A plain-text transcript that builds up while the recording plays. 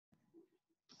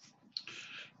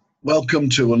Welcome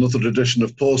to another edition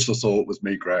of Pause for Thought with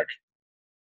me, Greg.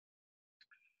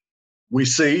 We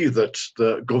see that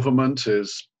the government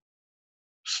is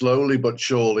slowly but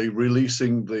surely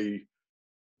releasing the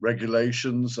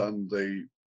regulations and the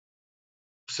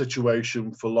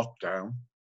situation for lockdown,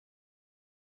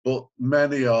 but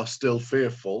many are still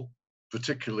fearful,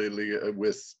 particularly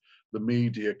with the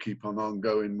media keep on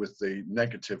ongoing with the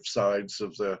negative sides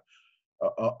of the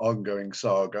ongoing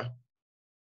saga.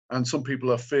 And some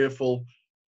people are fearful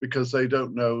because they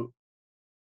don't know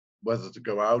whether to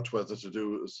go out, whether to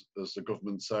do as the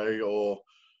government say, or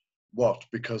what,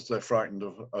 because they're frightened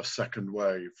of a second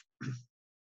wave.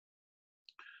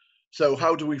 So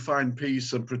how do we find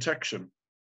peace and protection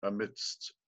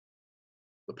amidst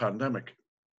the pandemic?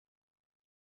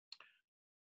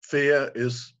 Fear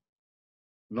is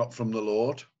not from the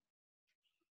Lord.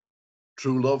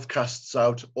 True love casts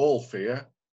out all fear,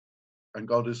 and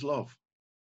God is love.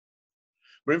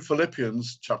 But in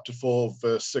Philippians chapter 4,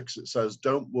 verse 6, it says,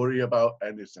 don't worry about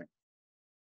anything.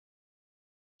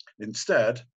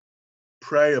 Instead,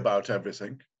 pray about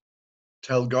everything,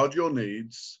 tell God your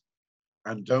needs,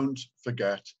 and don't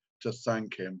forget to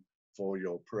thank him for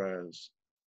your prayers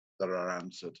that are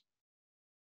answered.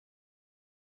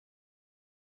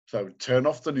 So turn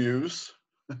off the news,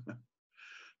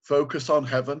 focus on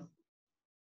heaven,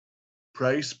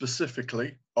 pray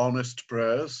specifically, honest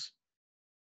prayers,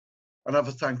 and have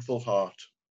a thankful heart.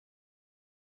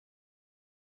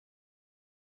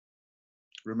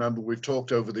 Remember, we've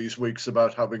talked over these weeks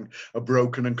about having a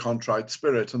broken and contrite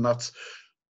spirit, and that's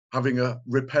having a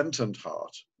repentant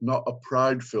heart, not a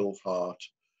pride-filled heart,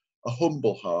 a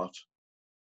humble heart,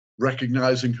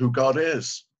 recognizing who God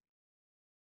is.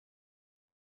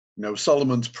 You know,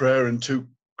 Solomon's prayer in 2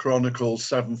 Chronicles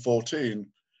 7:14,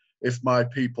 if my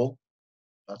people,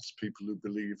 that's people who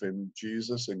believe in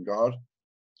Jesus, in God,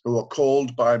 who are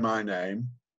called by my name,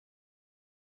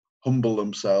 humble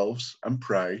themselves and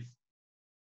pray,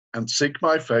 and seek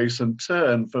my face and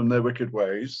turn from their wicked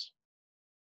ways,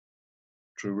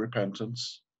 true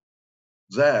repentance,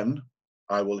 then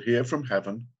I will hear from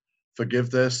heaven, forgive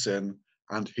their sin,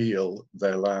 and heal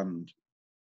their land.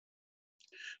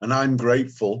 And I'm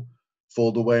grateful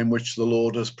for the way in which the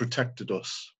Lord has protected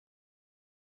us,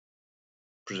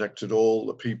 protected all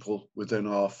the people within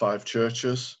our 5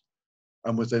 churches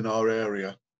and within our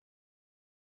area.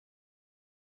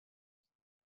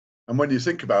 And when you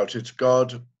think about it,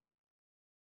 God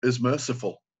is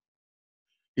merciful.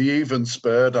 He even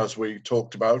spared, as we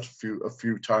talked about a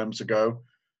few times ago,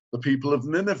 the people of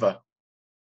Nineveh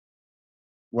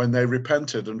when they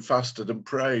repented and fasted and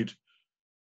prayed.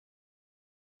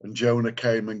 And Jonah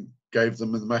came and gave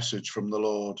them a message from the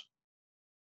Lord.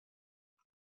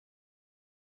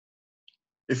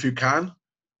 If you can,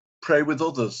 pray with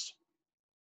others.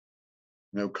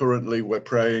 You know, currently we're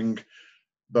praying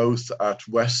both at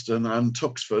Weston and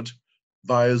Tuxford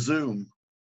via Zoom.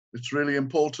 It's really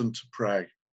important to pray.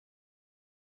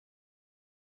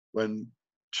 When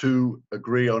 2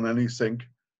 agree on anything,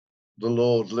 the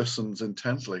Lord listens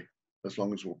intently, as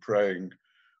long as we're praying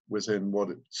within what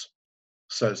it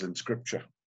says in Scripture.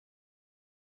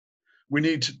 We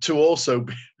need to also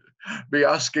be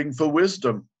asking for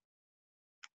wisdom.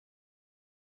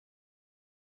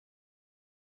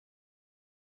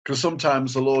 Because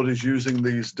sometimes the Lord is using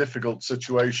these difficult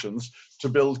situations to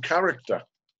build character.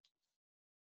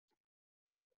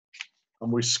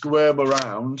 And we squirm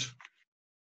around.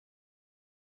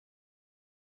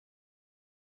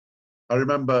 I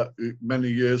remember many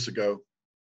years ago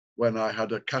when I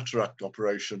had a cataract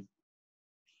operation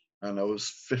and I was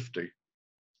 50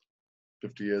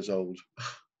 years old.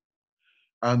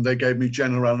 And they gave me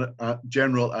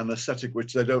general anesthetic,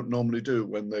 which they don't normally do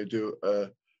when they do a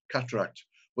cataract.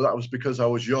 Well, that was because I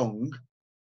was young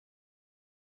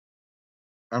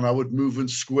and I would move and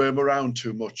squirm around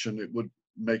too much and it would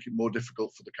make it more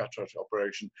difficult for the cataract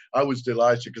operation. I was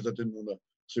delighted because I didn't want to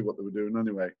see what they were doing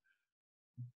anyway.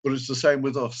 But it's the same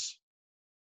with us.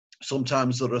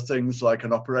 Sometimes there are things like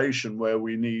an operation where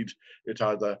we need it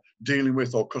either dealing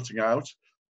with or cutting out.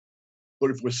 But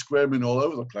if we're squirming all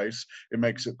over the place, it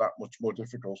makes it that much more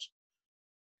difficult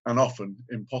and often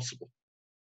impossible.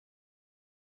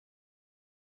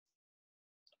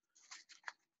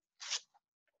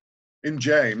 In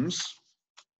James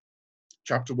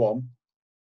chapter 1,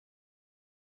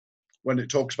 when it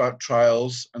talks about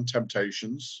trials and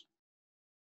temptations,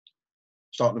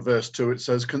 starting at verse 2, it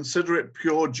says, consider it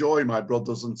pure joy, my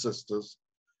brothers and sisters,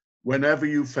 whenever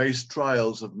you face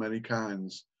trials of many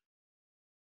kinds.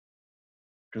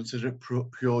 Consider it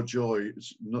pure joy.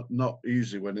 It's not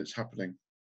easy when it's happening.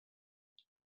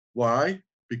 Why?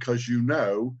 Because you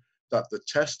know that the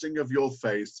testing of your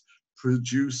faith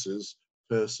produces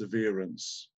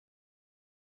perseverance.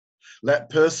 Let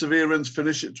perseverance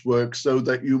finish its work so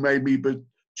that you may be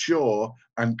mature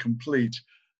and complete,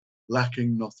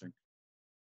 lacking nothing.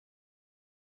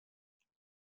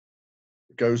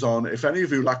 It goes on, if any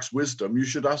of you lacks wisdom, you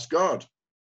should ask God,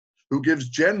 who gives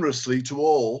generously to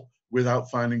all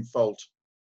without finding fault,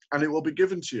 and it will be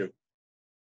given to you.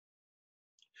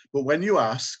 But when you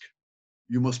ask,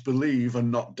 you must believe and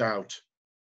not doubt,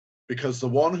 because the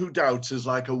one who doubts is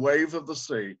like a wave of the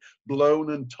sea,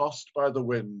 blown and tossed by the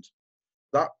wind.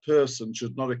 That person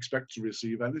should not expect to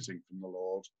receive anything from the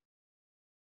Lord.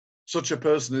 Such a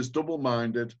person is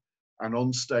double-minded and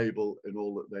unstable in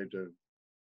all that they do.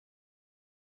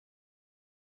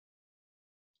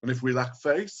 And if we lack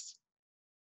faith,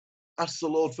 ask the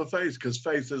Lord for faith, because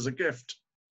faith is a gift,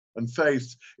 and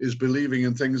faith is believing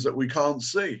in things that we can't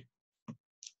see.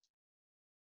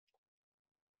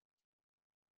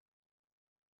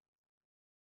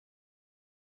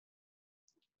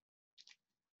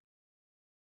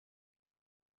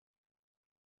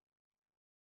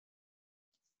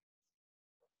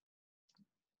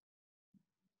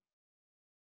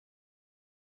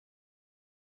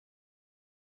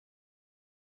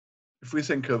 If we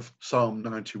think of Psalm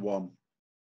 91,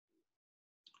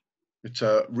 it's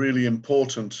a really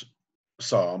important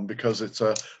psalm because it's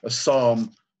a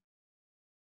psalm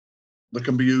that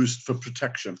can be used for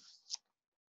protection.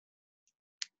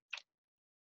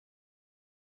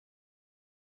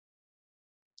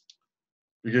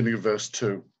 Beginning of verse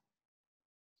 2.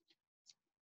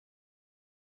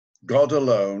 God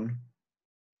alone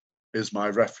is my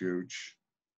refuge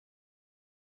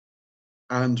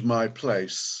and my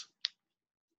place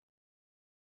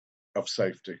of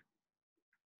safety.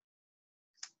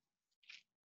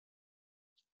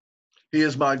 He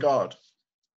is my God,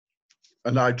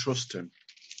 and I trust him.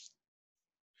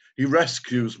 He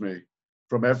rescues me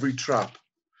from every trap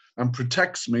and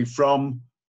protects me from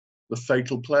the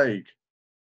fatal plague.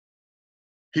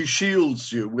 He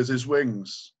shields you with his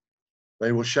wings.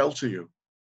 They will shelter you.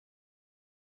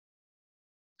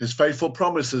 His faithful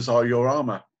promises are your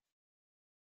armor.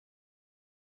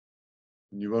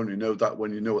 And you only know that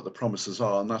when you know what the promises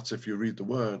are, and that's if you read the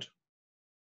word.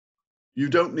 You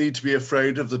don't need to be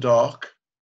afraid of the dark,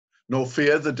 nor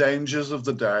fear the dangers of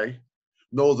the day,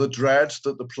 nor the dread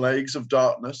that the plagues of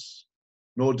darkness,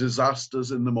 nor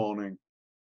disasters in the morning.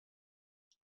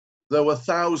 Though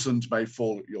 1,000 may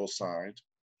fall at your side,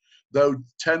 though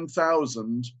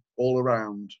 10,000 all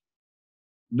around,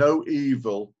 no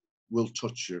evil will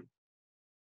touch you.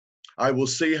 I will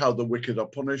see how the wicked are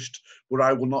punished, but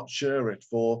I will not share it,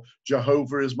 for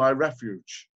Jehovah is my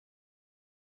refuge.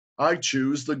 I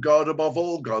choose the God above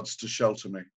all gods to shelter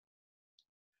me.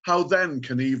 How then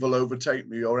can evil overtake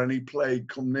me or any plague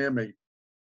come near me?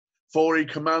 For he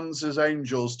commands his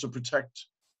angels to protect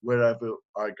wherever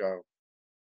I go.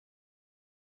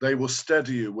 They will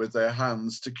steady you with their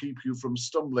hands to keep you from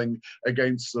stumbling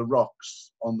against the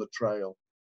rocks on the trail.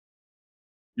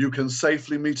 You can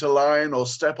safely meet a lion or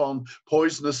step on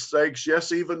poisonous snakes,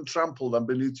 yes, even trample them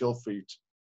beneath your feet.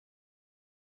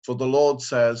 For the Lord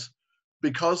says,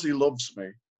 because he loves me,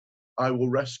 I will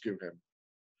rescue him.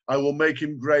 I will make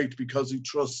him great because he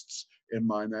trusts in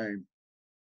my name.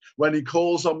 When he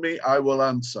calls on me, I will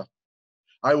answer.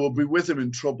 I will be with him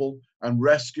in trouble and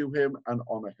rescue him and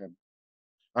honor him.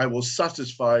 I will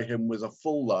satisfy him with a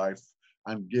full life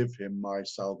and give him my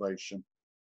salvation.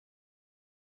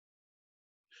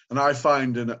 And I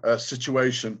find in a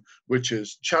situation which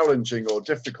is challenging or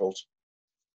difficult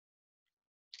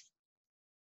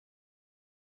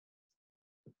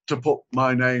to put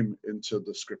my name into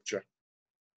the scripture.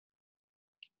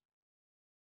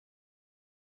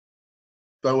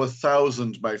 Though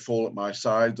 1,000 may fall at my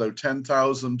side, though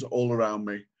 10,000 all around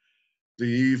me, the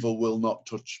evil will not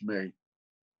touch me.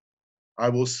 I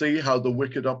will see how the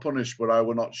wicked are punished, but I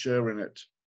will not share in it.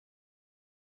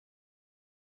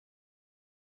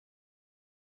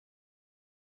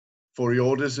 For he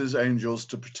orders his angels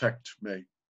to protect me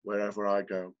wherever I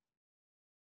go.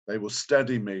 They will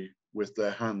steady me with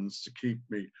their hands to keep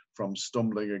me from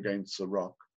stumbling against the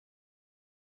rock.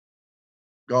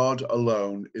 God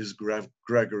alone is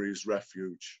Gregory's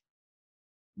refuge,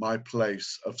 my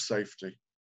place of safety.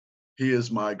 He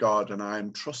is my God, and I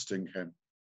am trusting him,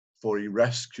 for he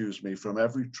rescues me from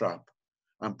every trap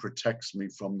and protects me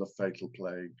from the fatal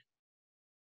plague.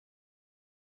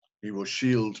 He will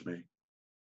shield me,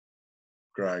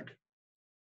 Greg,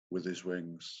 with his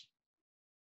wings.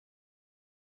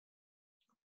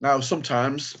 Now,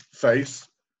 sometimes faith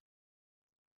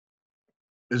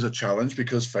is a challenge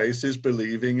because faith is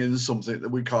believing in something that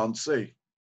we can't see.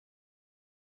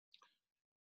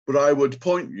 But I would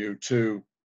point you to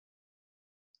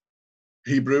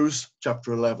Hebrews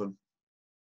chapter 11.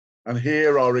 And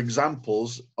here are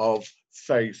examples of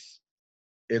faith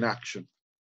in action.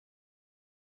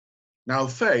 Now,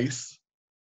 faith,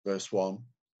 verse 1,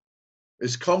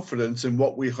 is confidence in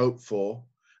what we hope for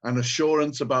and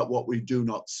assurance about what we do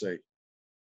not see.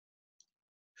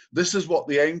 This is what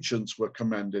the ancients were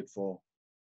commended for.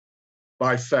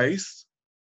 By faith,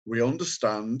 we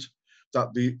understand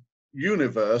that the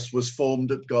universe was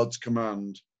formed at God's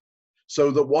command, so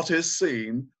that what is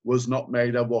seen was not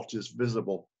made of what is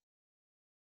visible.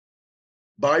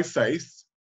 By faith,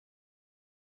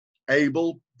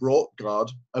 Abel brought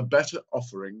God a better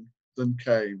offering than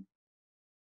Cain.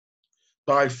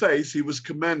 By faith, he was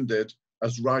commended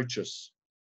as righteous.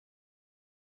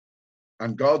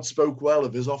 And God spoke well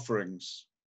of his offerings.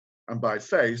 And by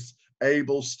faith,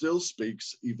 Abel still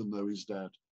speaks even though he's dead.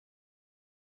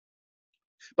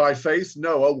 By faith,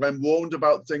 Noah, when warned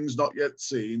about things not yet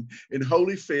seen, in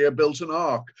holy fear built an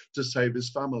ark to save his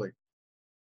family.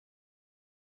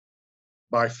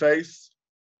 By faith,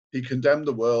 he condemned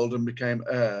the world and became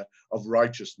heir of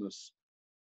righteousness.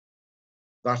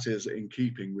 That is in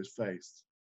keeping with faith.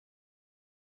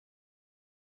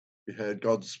 He heard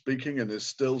God speaking in his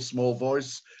still small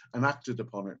voice and acted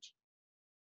upon it.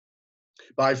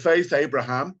 By faith,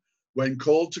 Abraham, when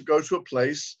called to go to a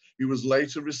place he was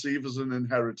later received as an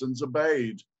inheritance,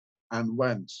 obeyed and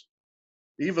went,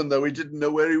 even though he didn't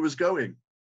know where he was going.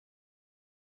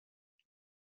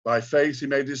 By faith, he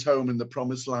made his home in the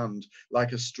promised land,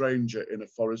 like a stranger in a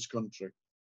forest country.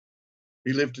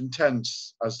 He lived in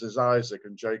tents, as did Isaac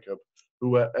and Jacob, who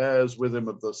were heirs with him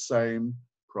of the same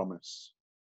promise.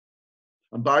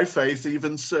 And by faith,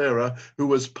 even Sarah, who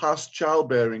was past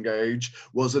childbearing age,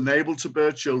 was unable to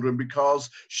bear children because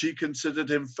she considered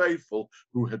him faithful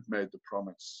who had made the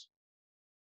promise.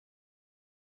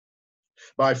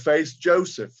 By faith,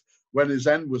 Joseph, when his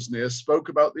end was near, spoke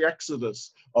about the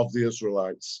exodus of the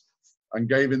Israelites and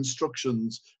gave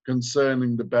instructions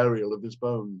concerning the burial of his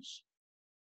bones.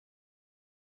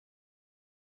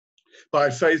 By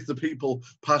faith, the people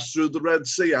passed through the Red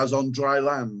Sea as on dry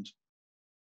land.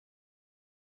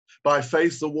 By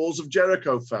faith, the walls of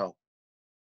Jericho fell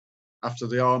after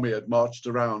the army had marched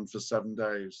around for 7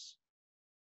 days.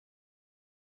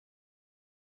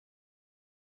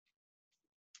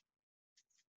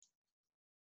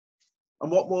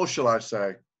 And what more shall I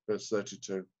say? Verse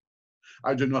 32.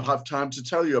 I do not have time to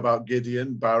tell you about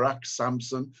Gideon, Barak,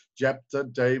 Samson, Jephthah,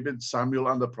 David, Samuel,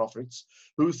 and the prophets,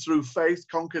 who through faith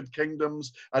conquered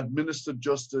kingdoms, administered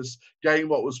justice, gained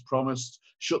what was promised,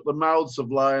 shut the mouths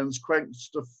of lions,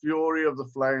 quenched the fury of the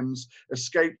flames,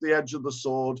 escaped the edge of the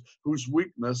sword, whose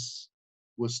weakness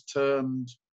was turned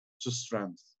to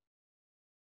strength,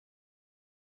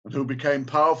 and who became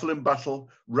powerful in battle,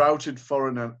 routed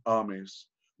foreign armies.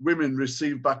 Women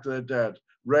received back their dead,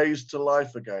 raised to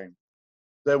life again.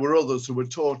 There were others who were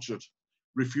tortured,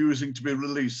 refusing to be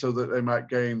released so that they might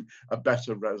gain a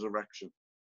better resurrection.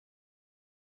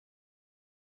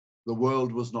 The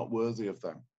world was not worthy of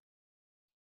them.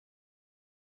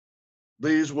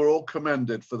 These were all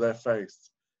commended for their faith,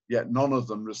 yet none of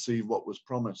them received what was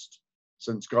promised,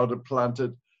 since God had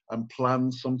planted and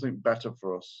planned something better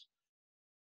for us,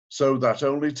 so that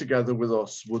only together with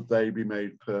us would they be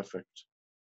made perfect.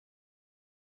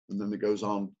 And then it goes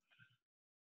on.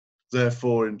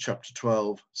 Therefore, in chapter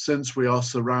 12, since we are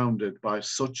surrounded by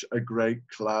such a great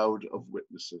cloud of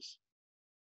witnesses,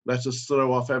 let us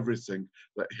throw off everything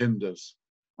that hinders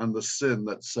and the sin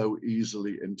that so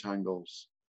easily entangles.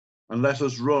 And let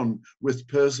us run with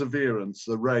perseverance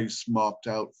the race marked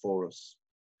out for us,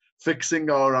 fixing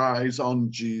our eyes on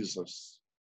Jesus,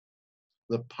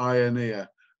 the pioneer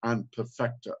and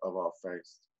perfecter of our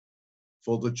faith.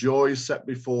 For the joy set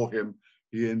before him,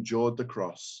 he endured the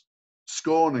cross,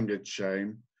 scorning its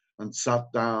shame, and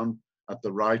sat down at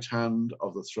the right hand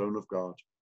of the throne of God.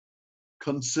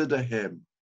 Consider him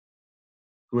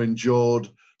who endured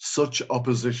such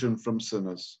opposition from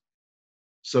sinners,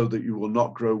 so that you will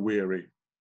not grow weary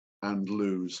and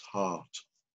lose heart.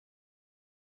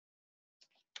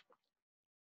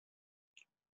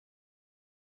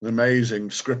 An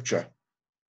amazing scripture.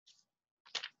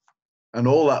 And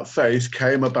all that faith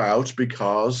came about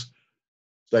because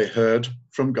they heard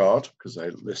from God, because they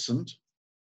listened,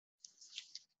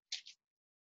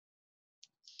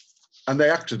 and they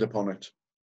acted upon it,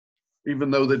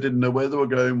 even though they didn't know where they were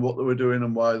going, what they were doing,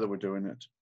 and why they were doing it.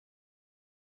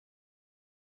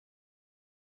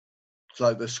 It's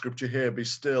like the scripture here, be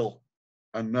still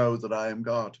and know that I am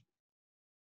God.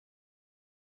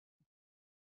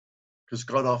 Because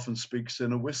God often speaks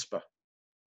in a whisper.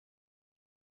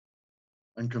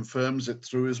 and confirms it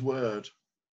through his word.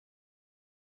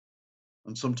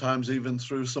 And sometimes even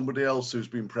through somebody else who's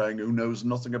been praying, who knows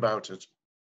nothing about it,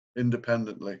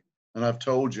 independently. And I've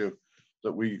told you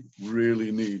that we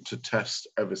really need to test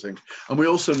everything. And we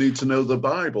also need to know the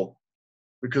Bible,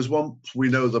 because once we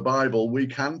know the Bible, we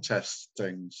can test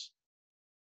things.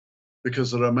 Because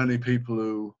there are many people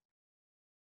who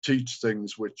teach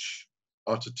things which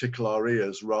are to tickle our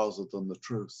ears rather than the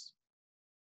truth.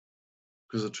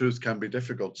 Because the truth can be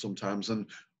difficult sometimes, and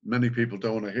many people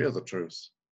don't want to hear the truth.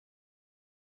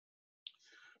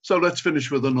 So let's finish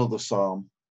with another psalm,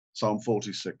 Psalm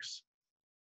 46.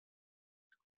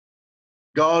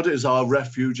 God is our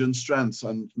refuge and strength,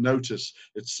 and notice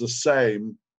it's the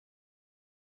same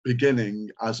beginning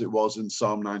as it was in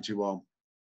Psalm 91.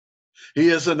 He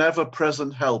is an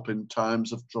ever-present help in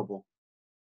times of trouble.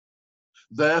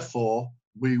 Therefore,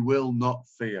 we will not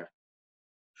fear.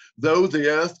 Though the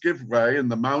earth give way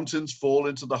and the mountains fall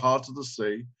into the heart of the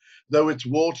sea, though its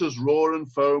waters roar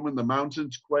and foam and the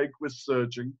mountains quake with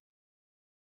surging,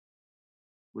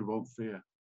 we won't fear.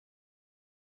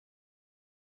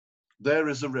 There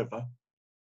is a river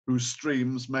whose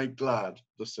streams make glad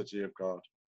the city of God,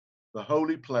 the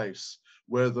holy place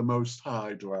where the Most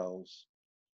High dwells.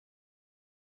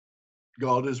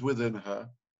 God is within her,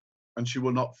 and she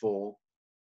will not fall.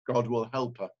 God will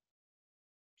help her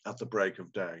at the break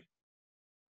of day.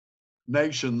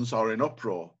 Nations are in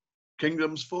uproar,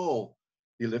 kingdoms fall.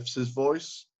 He lifts his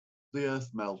voice, the earth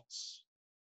melts.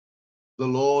 The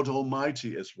Lord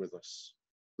Almighty is with us.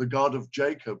 The God of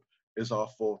Jacob is our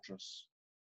fortress.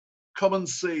 Come and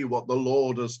see what the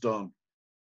Lord has done.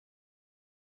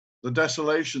 The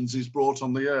desolations he's brought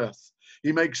on the earth.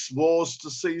 He makes wars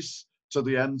to cease to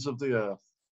the ends of the earth.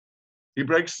 He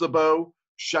breaks the bow,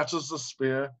 shatters the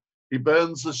spear. He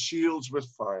burns the shields with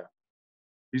fire.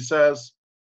 He says,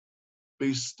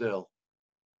 be still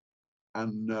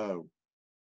and know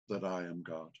that I am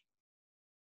God.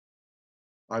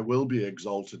 I will be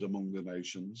exalted among the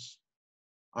nations.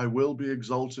 I will be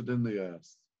exalted in the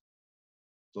earth.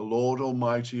 The Lord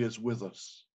Almighty is with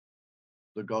us.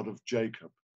 The God of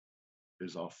Jacob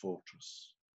is our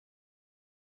fortress.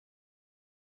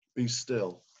 Be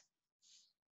still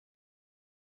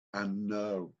and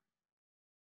know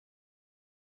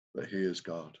that he is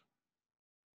God.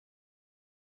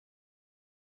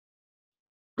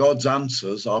 God's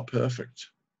answers are perfect.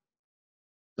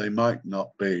 They might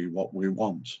not be what we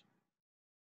want.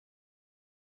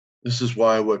 This is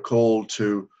why we're called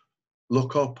to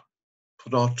look up,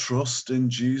 put our trust in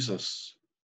Jesus,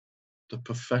 the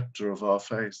perfecter of our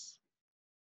faith.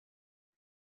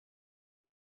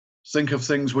 Think of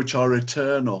things which are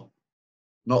eternal,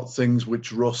 not things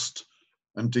which rust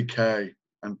and decay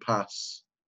and pass.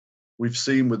 We've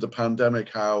seen with the pandemic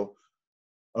how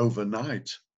overnight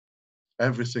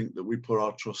everything that we put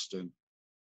our trust in,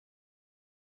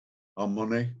 our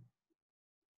money,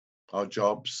 our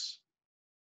jobs,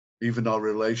 even our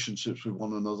relationships with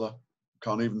one another,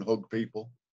 can't even hug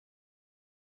people.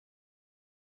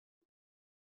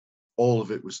 All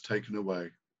of it was taken away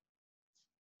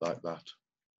like that.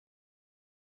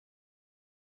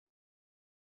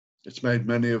 It's made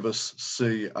many of us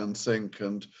see and think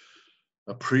and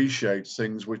appreciate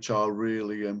things which are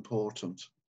really important.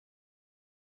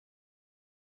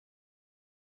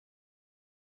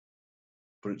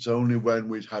 But it's only when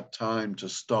we've had time to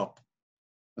stop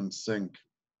and think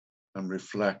and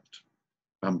reflect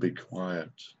and be quiet.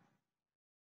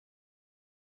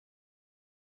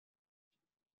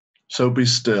 So be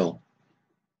still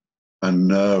and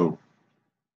know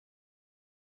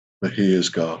that he is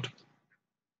God,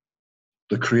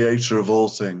 the creator of all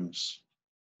things,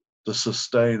 the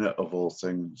sustainer of all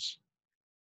things,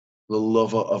 the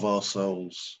lover of our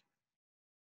souls,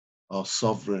 our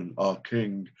sovereign, our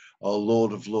king, our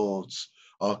Lord of lords,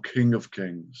 our King of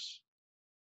kings.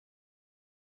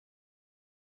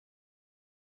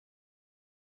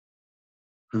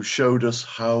 Who showed us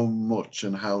how much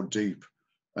and how deep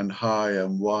and high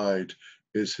and wide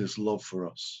is his love for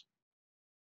us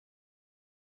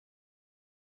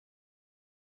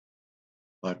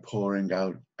by pouring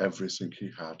out everything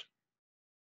he had.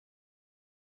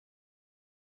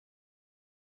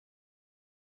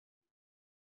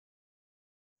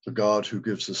 The God who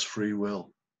gives us free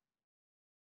will.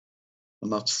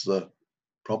 And that's the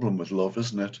problem with love,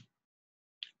 isn't it?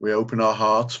 We open our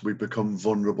hearts, we become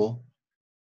vulnerable,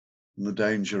 and the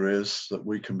danger is that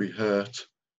we can be hurt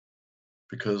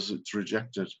because it's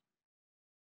rejected,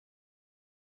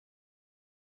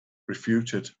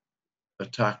 refuted,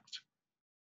 attacked.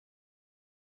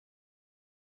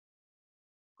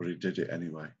 But he did it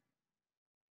anyway.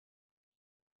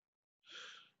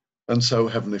 And so,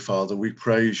 Heavenly Father, we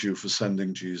praise you for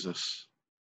sending Jesus.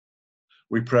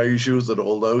 We praise you that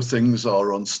although things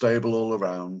are unstable all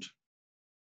around,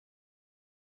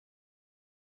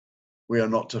 we are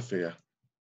not to fear,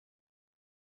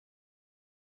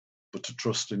 but to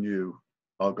trust in you,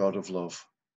 our God of love,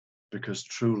 because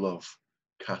true love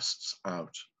casts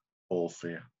out all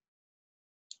fear.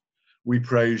 We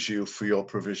praise you for your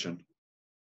provision,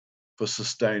 for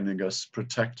sustaining us,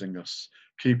 protecting us,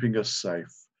 keeping us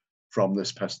safe from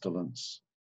this pestilence.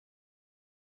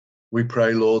 We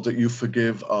pray, Lord, that you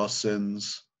forgive our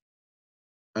sins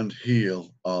and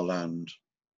heal our land,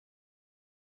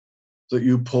 that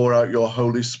you pour out your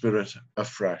Holy Spirit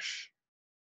afresh,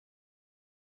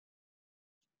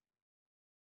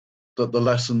 that the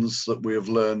lessons that we have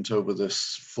learned over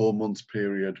this 4-month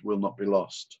period will not be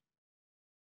lost,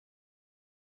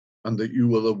 and that you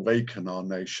will awaken our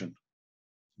nation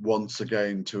once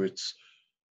again to its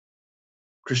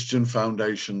Christian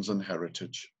foundations and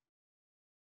heritage,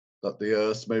 that the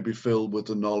earth may be filled with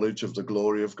the knowledge of the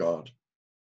glory of God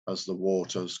as the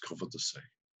waters cover the sea.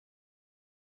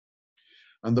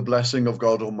 And the blessing of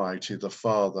God Almighty, the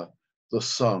Father, the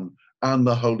Son, and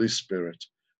the Holy Spirit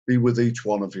be with each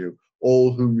one of you,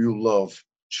 all whom you love,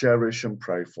 cherish, and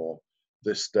pray for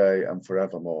this day and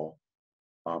forevermore.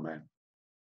 Amen.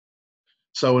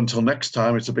 So until next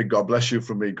time, it's a big God bless you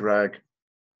from me, Greg.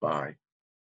 Bye.